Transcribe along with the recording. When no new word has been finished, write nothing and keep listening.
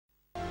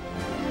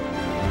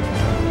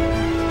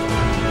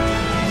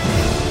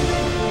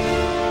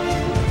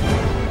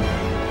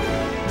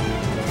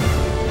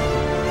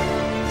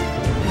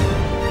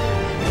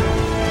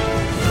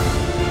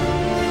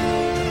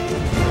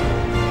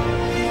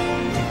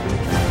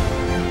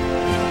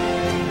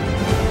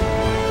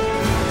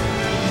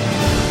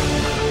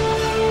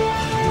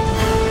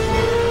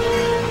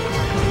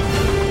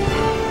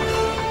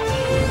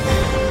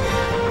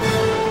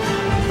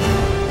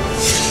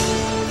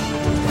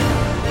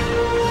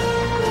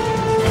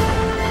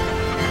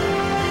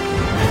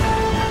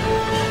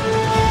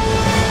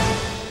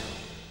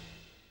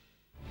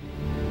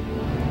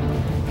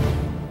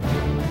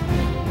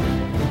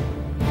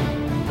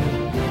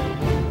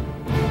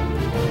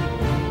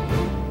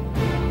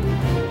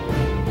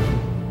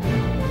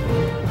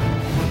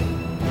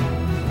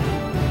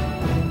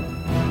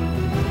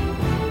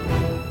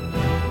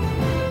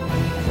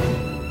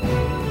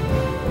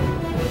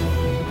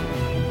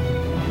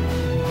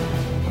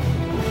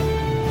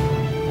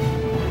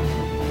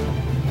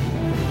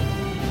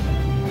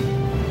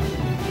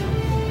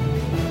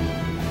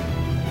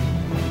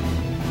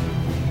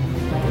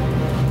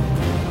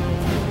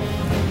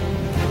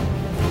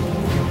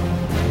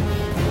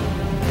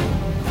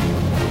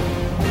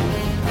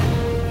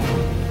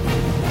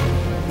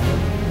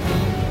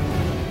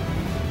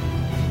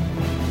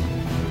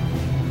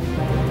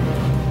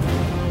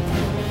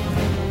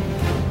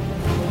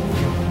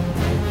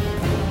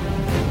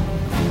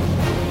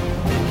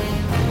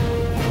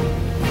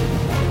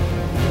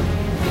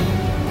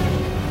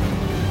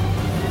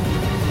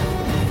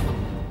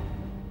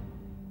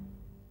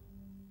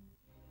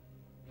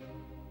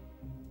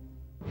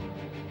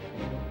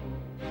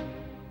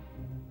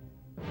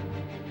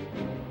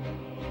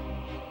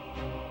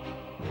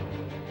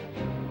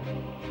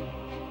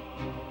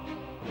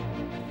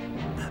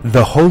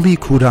The Holy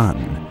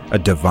Quran, a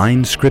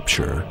divine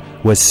scripture,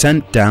 was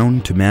sent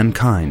down to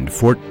mankind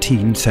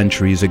 14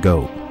 centuries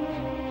ago.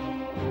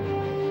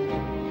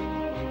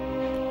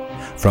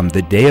 From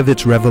the day of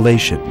its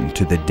revelation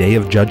to the day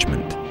of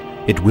judgment,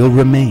 it will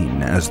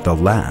remain as the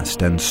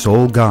last and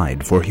sole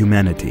guide for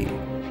humanity.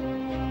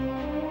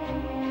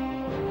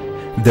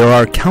 There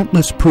are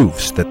countless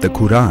proofs that the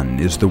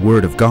Quran is the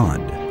Word of God.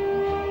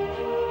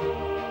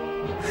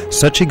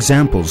 Such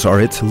examples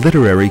are its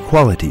literary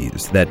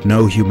qualities that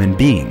no human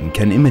being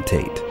can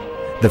imitate,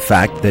 the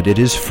fact that it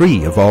is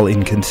free of all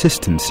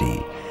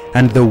inconsistency,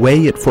 and the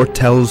way it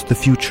foretells the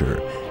future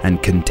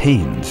and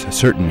contains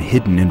certain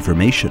hidden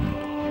information.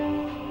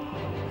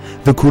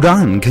 The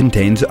Quran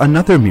contains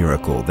another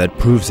miracle that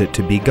proves it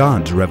to be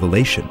God's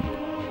revelation.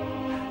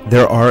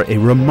 There are a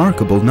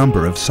remarkable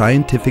number of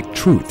scientific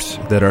truths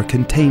that are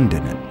contained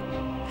in it.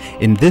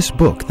 In this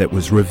book that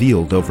was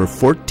revealed over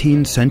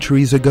 14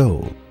 centuries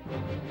ago,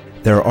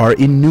 there are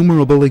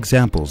innumerable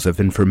examples of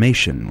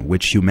information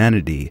which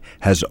humanity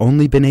has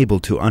only been able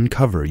to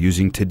uncover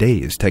using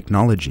today's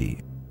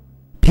technology.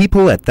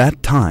 People at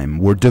that time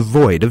were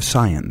devoid of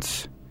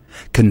science.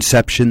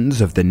 Conceptions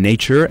of the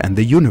nature and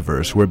the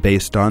universe were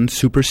based on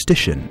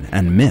superstition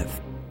and myth.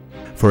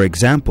 For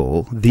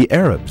example, the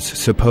Arabs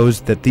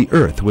supposed that the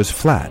earth was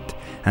flat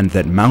and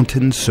that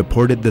mountains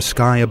supported the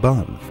sky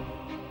above.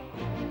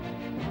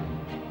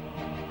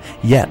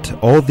 Yet,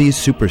 all these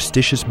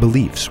superstitious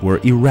beliefs were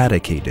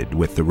eradicated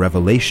with the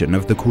revelation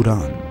of the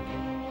Quran.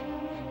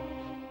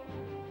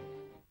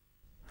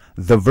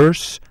 The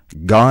verse,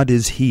 "God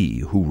is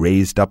He who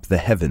raised up the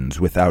heavens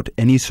without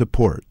any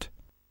support,"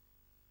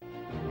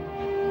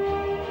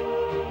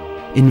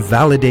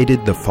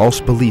 invalidated the false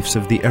beliefs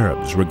of the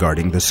Arabs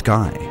regarding the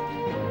sky.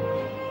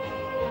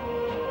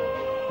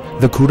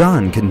 The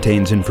Quran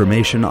contains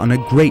information on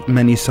a great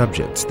many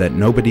subjects that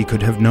nobody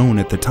could have known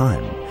at the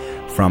time,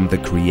 from the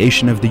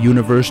creation of the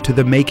universe to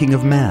the making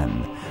of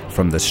man,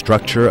 from the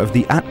structure of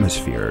the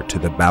atmosphere to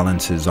the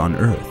balances on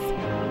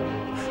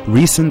Earth.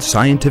 Recent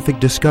scientific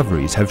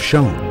discoveries have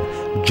shown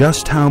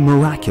just how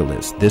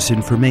miraculous this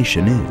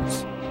information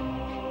is.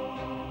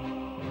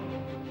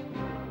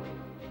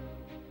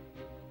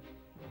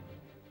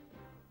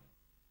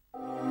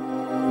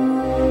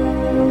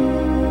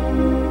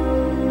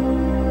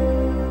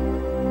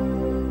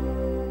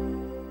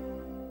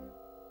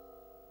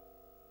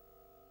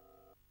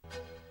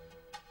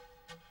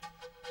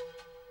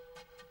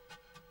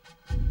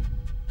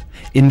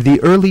 In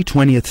the early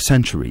 20th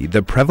century,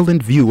 the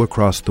prevalent view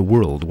across the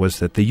world was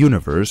that the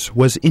universe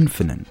was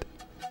infinite.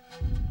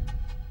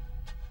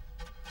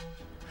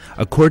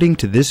 According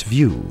to this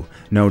view,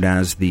 known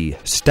as the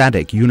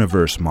static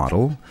universe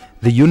model,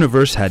 the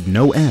universe had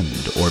no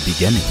end or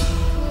beginning.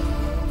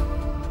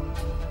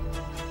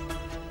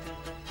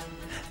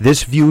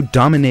 This view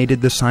dominated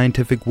the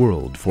scientific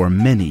world for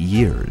many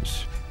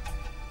years.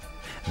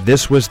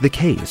 This was the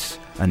case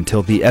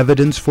until the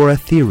evidence for a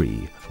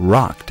theory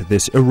rocked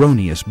this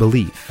erroneous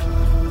belief.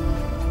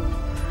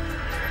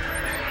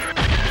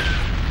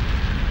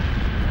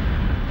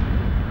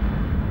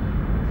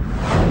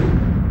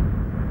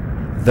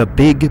 The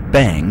Big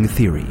Bang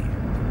Theory.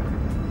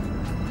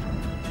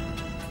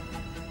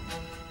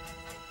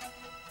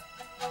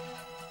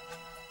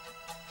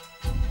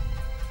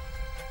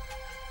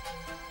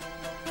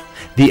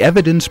 The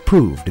evidence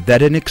proved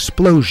that an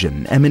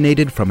explosion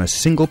emanated from a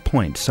single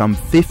point some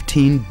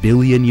 15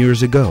 billion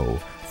years ago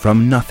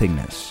from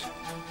nothingness.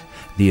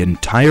 The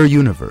entire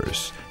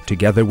universe,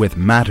 together with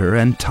matter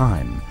and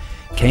time,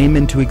 came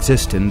into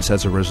existence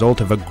as a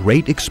result of a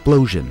great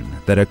explosion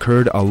that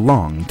occurred a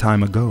long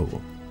time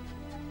ago.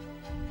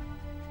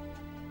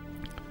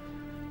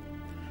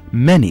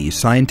 Many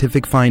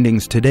scientific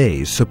findings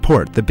today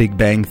support the Big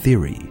Bang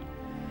Theory.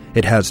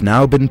 It has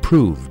now been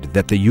proved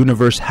that the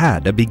universe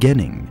had a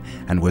beginning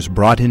and was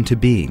brought into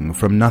being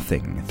from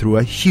nothing through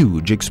a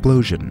huge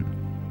explosion.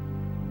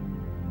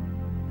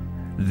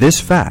 This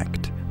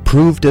fact,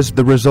 proved as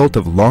the result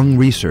of long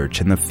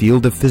research in the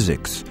field of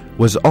physics,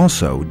 was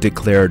also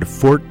declared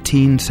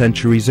 14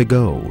 centuries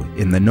ago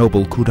in the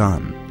Noble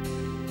Quran.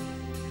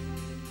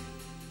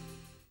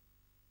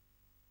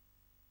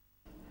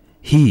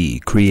 He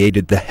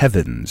created the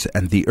heavens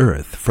and the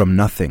earth from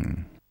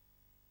nothing.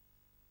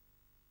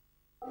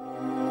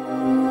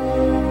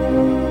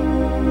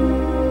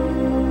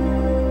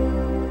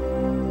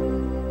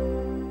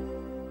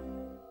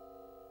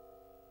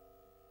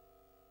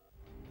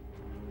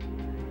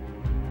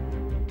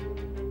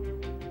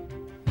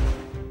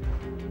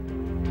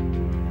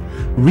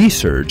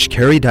 Research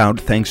carried out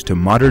thanks to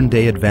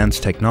modern-day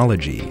advanced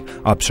technology,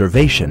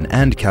 observation,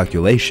 and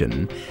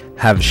calculation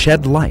have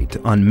shed light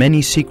on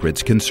many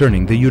secrets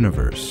concerning the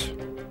universe.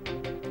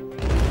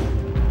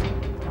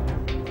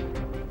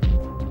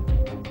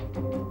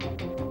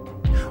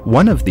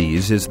 One of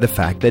these is the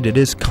fact that it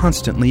is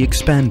constantly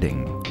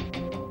expanding.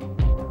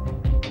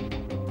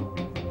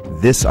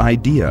 This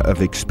idea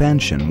of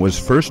expansion was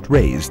first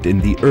raised in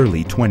the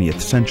early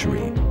 20th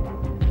century.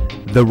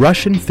 The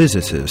Russian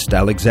physicist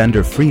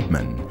Alexander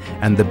Friedmann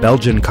and the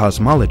Belgian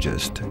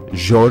cosmologist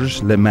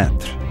Georges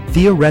Lemaitre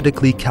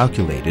theoretically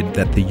calculated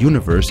that the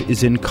universe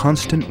is in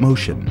constant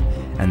motion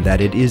and that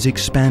it is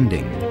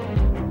expanding.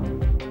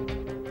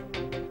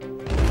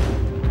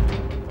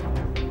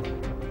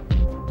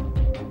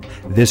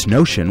 This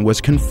notion was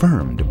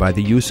confirmed by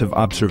the use of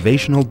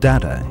observational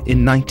data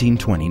in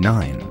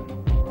 1929.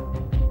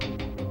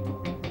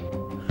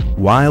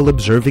 While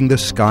observing the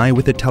sky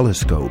with a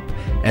telescope,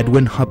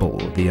 Edwin Hubble,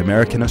 the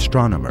American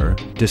astronomer,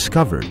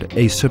 discovered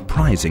a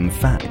surprising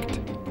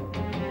fact.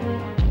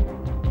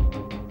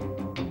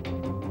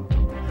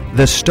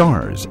 The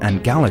stars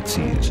and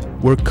galaxies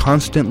were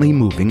constantly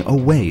moving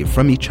away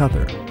from each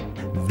other.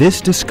 This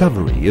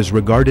discovery is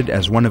regarded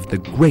as one of the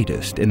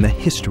greatest in the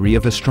history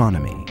of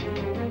astronomy.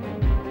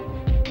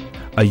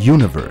 A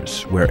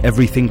universe where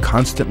everything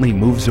constantly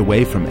moves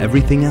away from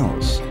everything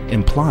else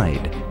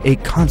implied a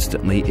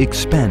constantly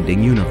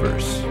expanding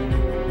universe.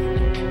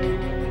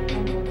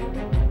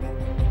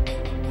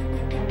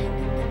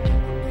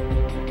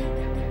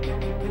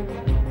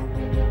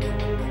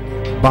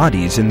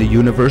 Bodies in the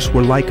universe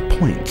were like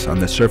points on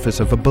the surface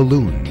of a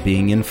balloon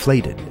being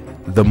inflated.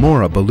 The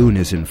more a balloon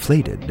is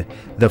inflated,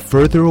 the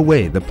further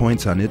away the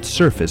points on its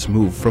surface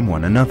move from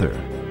one another.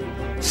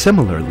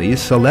 Similarly,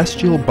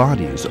 celestial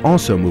bodies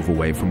also move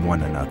away from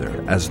one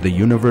another as the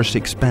universe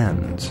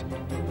expands.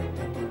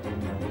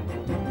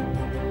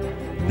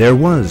 There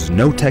was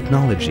no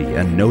technology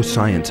and no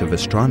science of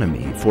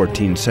astronomy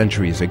 14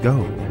 centuries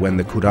ago when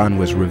the Quran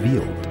was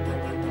revealed.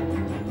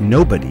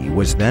 Nobody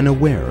was then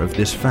aware of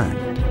this fact.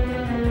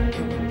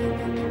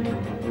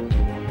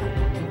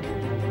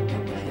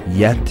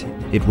 Yet,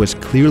 it was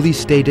clearly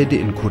stated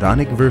in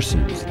Quranic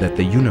verses that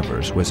the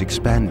universe was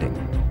expanding.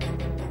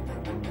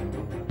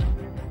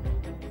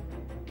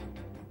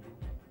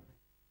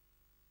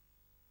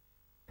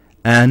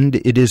 And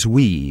it is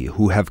we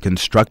who have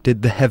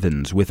constructed the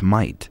heavens with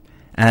might,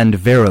 and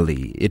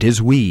verily it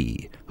is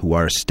we who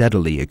are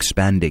steadily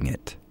expanding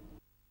it.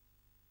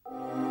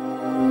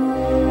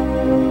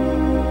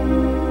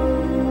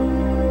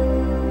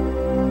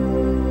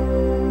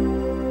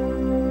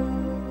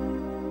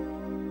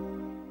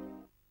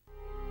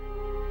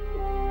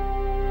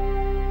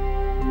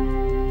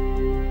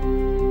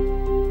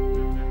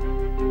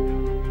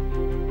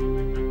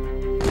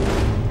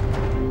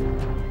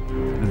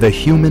 The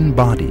human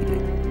body.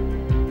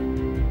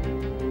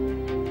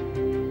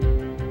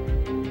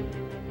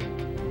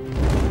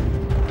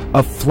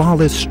 A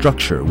flawless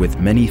structure with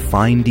many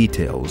fine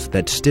details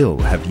that still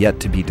have yet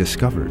to be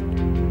discovered.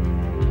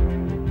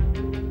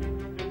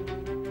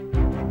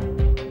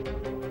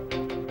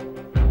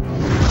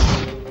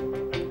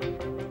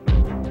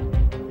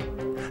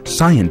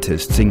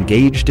 Scientists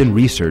engaged in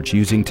research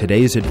using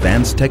today's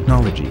advanced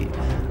technology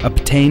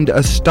obtained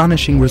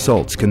astonishing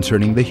results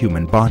concerning the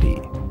human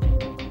body.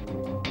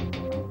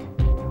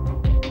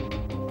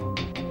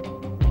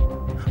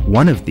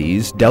 One of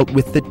these dealt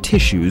with the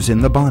tissues in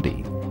the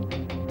body.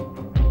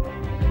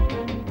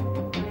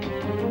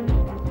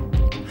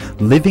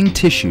 Living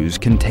tissues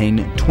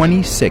contain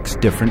 26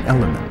 different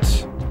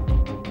elements.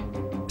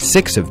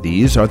 6 of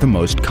these are the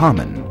most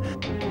common: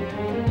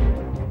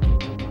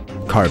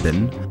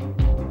 carbon,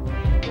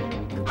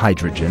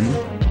 hydrogen,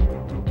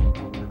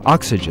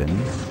 oxygen,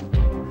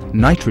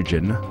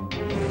 nitrogen,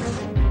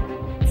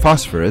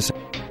 phosphorus,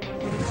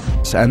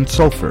 and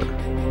sulfur.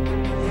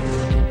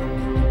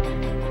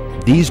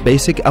 These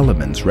basic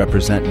elements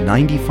represent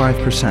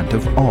 95%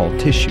 of all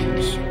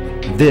tissues.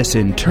 This,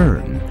 in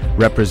turn,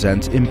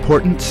 represents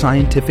important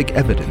scientific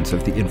evidence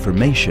of the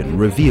information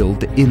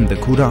revealed in the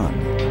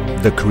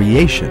Quran, the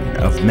creation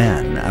of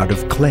man out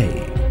of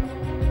clay.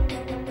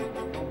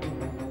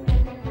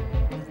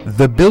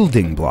 The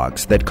building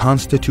blocks that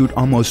constitute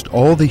almost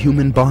all the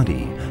human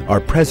body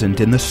are present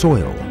in the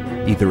soil,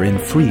 either in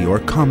free or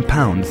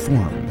compound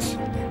forms.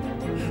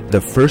 The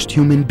first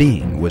human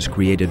being was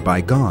created by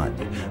God,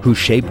 who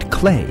shaped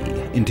clay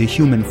into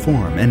human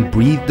form and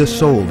breathed the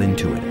soul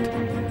into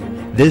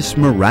it. This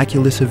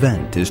miraculous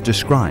event is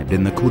described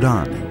in the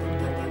Quran.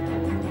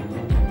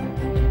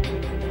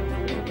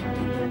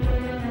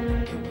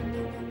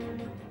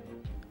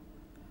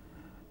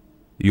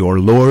 Your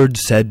Lord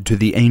said to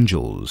the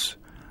angels,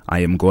 I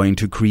am going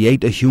to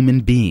create a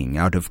human being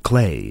out of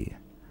clay.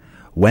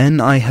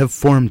 When I have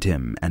formed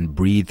him and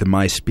breathed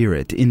my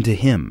spirit into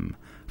him,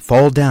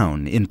 fall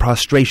down in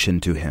prostration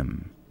to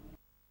him.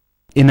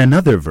 In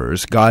another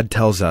verse, God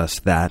tells us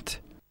that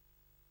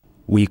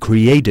we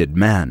created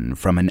man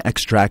from an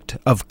extract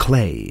of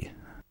clay.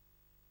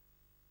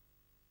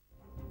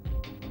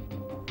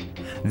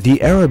 The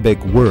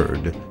Arabic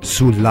word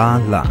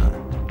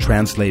sulala,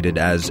 translated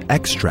as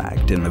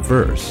extract in the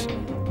verse,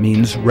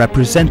 means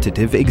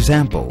representative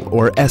example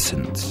or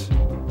essence.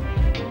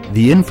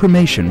 The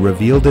information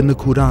revealed in the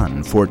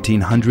Quran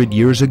 1400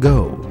 years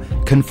ago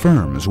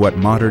confirms what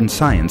modern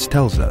science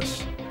tells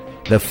us: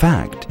 the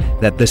fact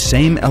that the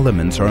same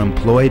elements are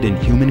employed in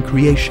human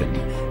creation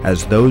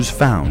as those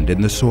found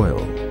in the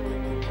soil.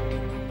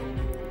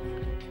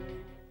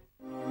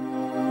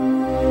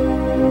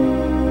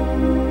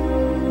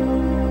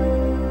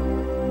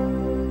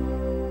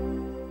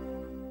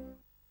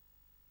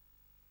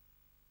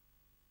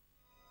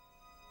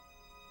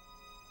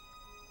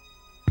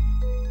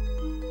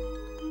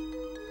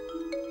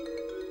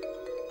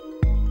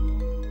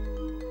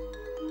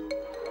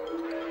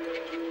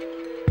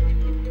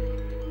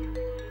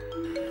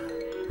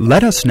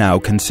 Let us now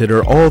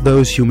consider all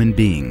those human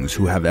beings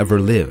who have ever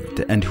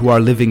lived and who are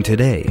living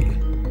today.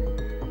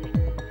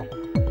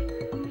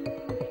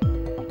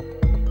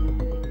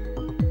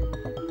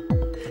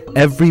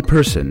 Every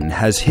person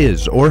has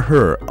his or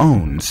her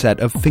own set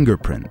of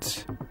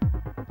fingerprints.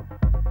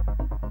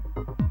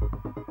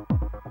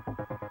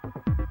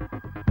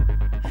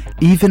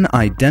 Even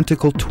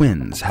identical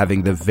twins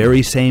having the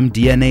very same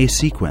DNA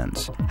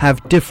sequence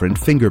have different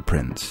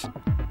fingerprints.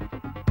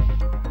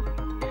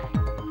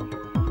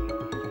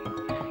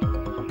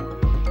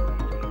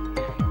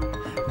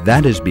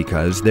 That is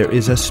because there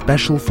is a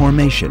special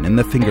formation in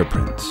the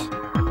fingerprints.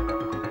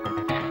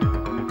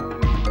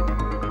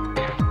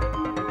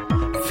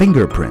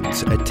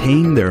 Fingerprints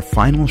attain their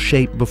final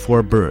shape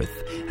before birth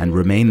and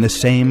remain the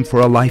same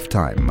for a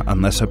lifetime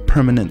unless a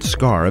permanent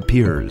scar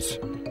appears.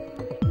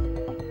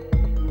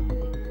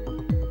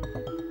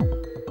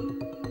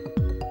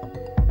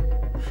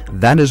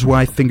 That is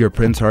why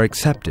fingerprints are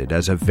accepted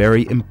as a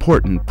very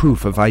important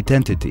proof of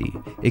identity,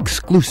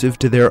 exclusive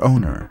to their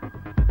owner.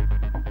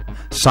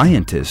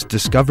 Scientists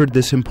discovered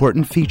this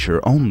important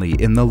feature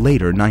only in the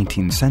later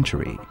 19th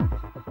century.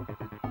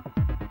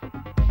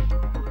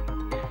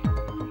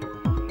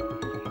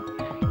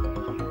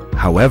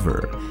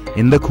 However,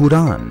 in the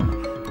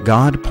Quran,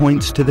 God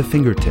points to the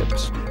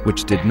fingertips,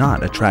 which did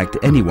not attract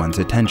anyone's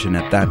attention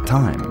at that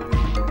time,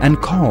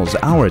 and calls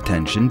our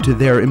attention to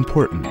their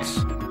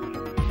importance.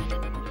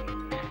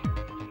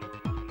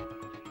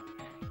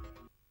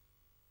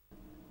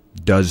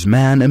 Does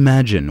man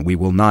imagine we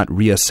will not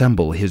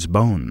reassemble his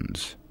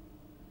bones?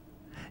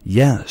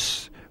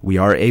 Yes, we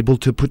are able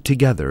to put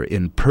together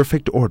in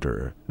perfect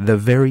order the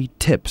very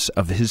tips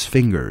of his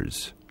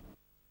fingers.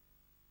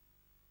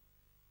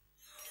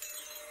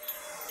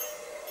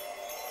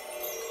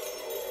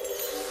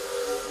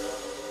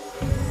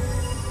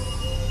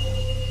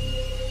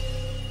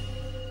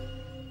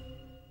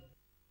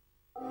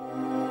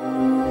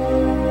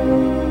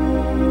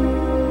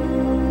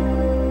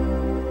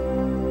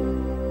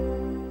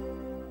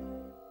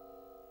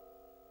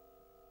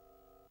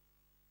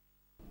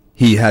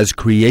 He has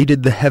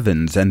created the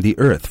heavens and the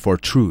earth for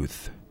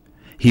truth.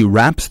 He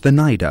wraps the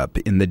night up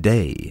in the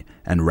day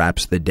and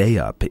wraps the day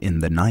up in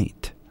the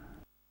night.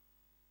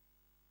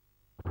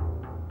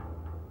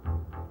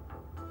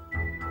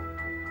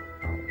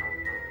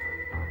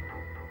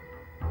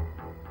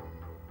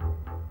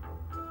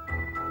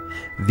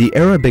 The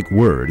Arabic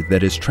word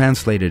that is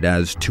translated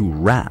as to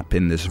wrap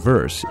in this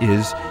verse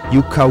is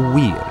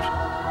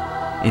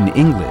yukawir. In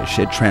English,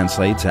 it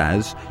translates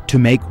as to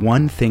make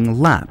one thing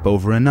lap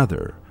over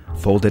another,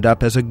 folded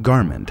up as a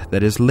garment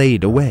that is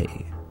laid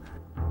away.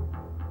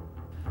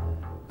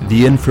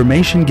 The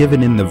information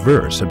given in the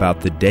verse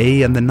about the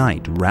day and the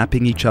night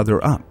wrapping each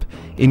other up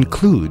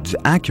includes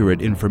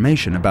accurate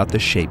information about the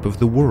shape of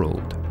the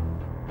world.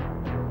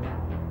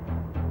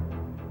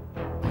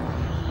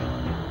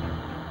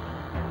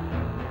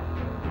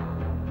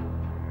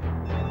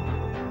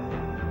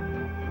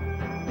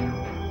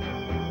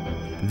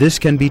 This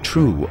can be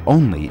true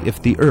only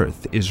if the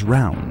earth is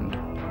round.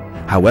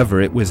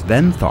 However, it was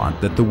then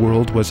thought that the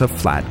world was a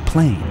flat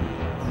plane.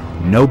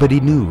 Nobody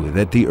knew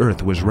that the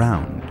earth was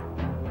round.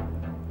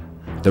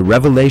 The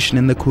revelation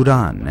in the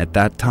Quran at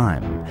that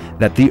time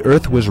that the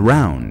earth was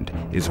round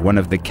is one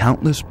of the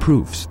countless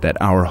proofs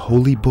that our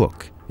holy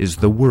book is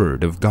the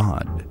Word of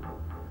God.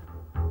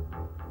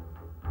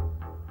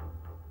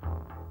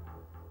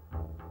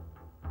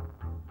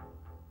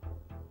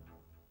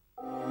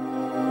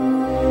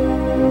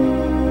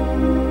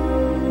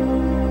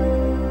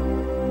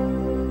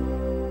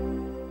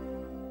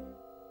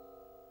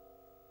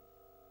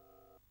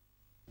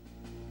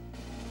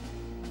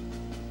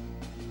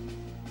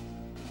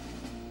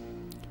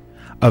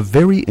 A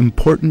very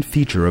important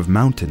feature of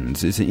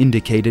mountains is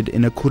indicated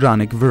in a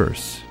Quranic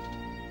verse: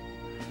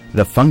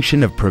 the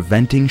function of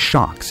preventing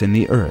shocks in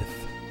the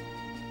earth.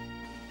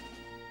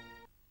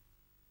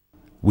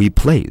 We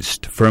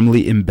placed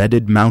firmly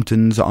embedded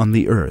mountains on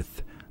the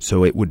earth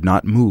so it would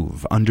not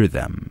move under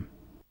them.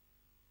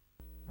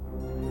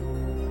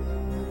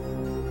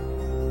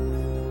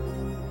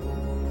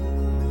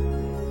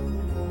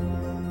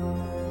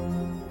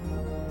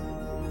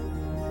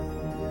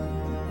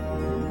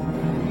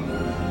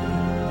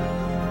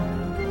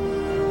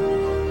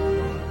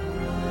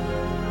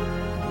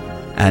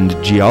 And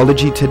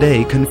geology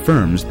today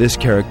confirms this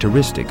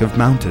characteristic of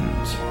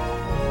mountains.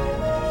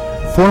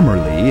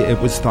 Formerly, it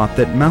was thought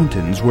that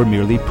mountains were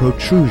merely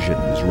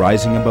protrusions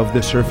rising above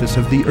the surface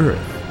of the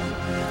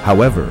earth.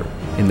 However,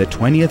 in the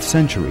 20th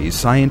century,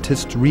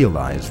 scientists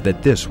realized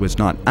that this was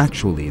not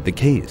actually the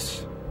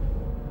case.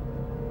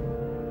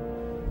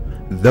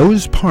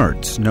 Those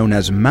parts known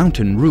as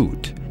mountain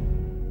root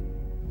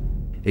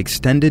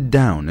extended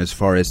down as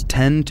far as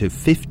 10 to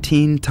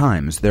 15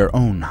 times their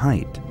own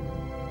height.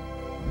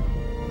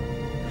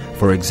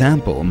 For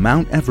example,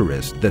 Mount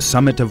Everest, the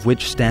summit of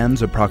which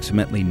stands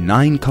approximately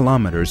 9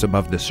 kilometers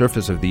above the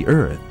surface of the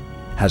Earth,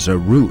 has a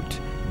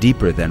root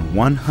deeper than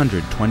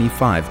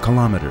 125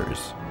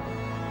 kilometers.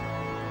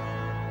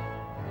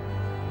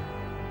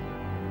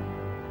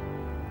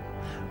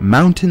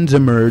 Mountains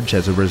emerge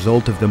as a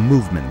result of the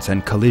movements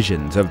and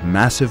collisions of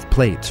massive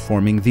plates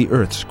forming the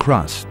Earth's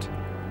crust.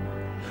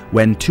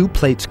 When two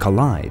plates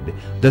collide,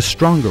 the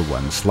stronger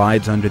one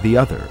slides under the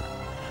other.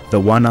 The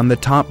one on the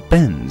top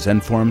bends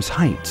and forms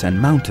heights and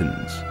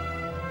mountains.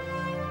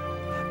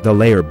 The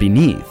layer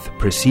beneath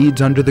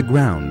proceeds under the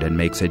ground and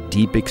makes a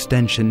deep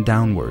extension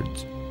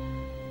downwards.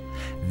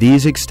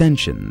 These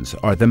extensions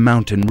are the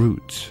mountain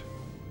roots.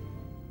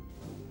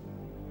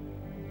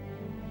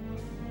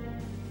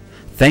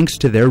 Thanks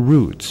to their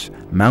roots,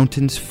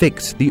 mountains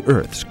fix the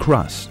Earth's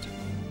crust.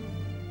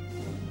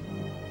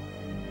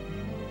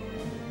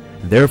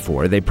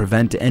 Therefore, they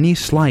prevent any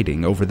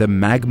sliding over the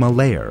magma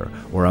layer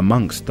or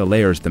amongst the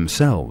layers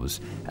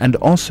themselves, and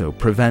also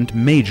prevent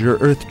major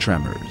earth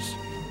tremors.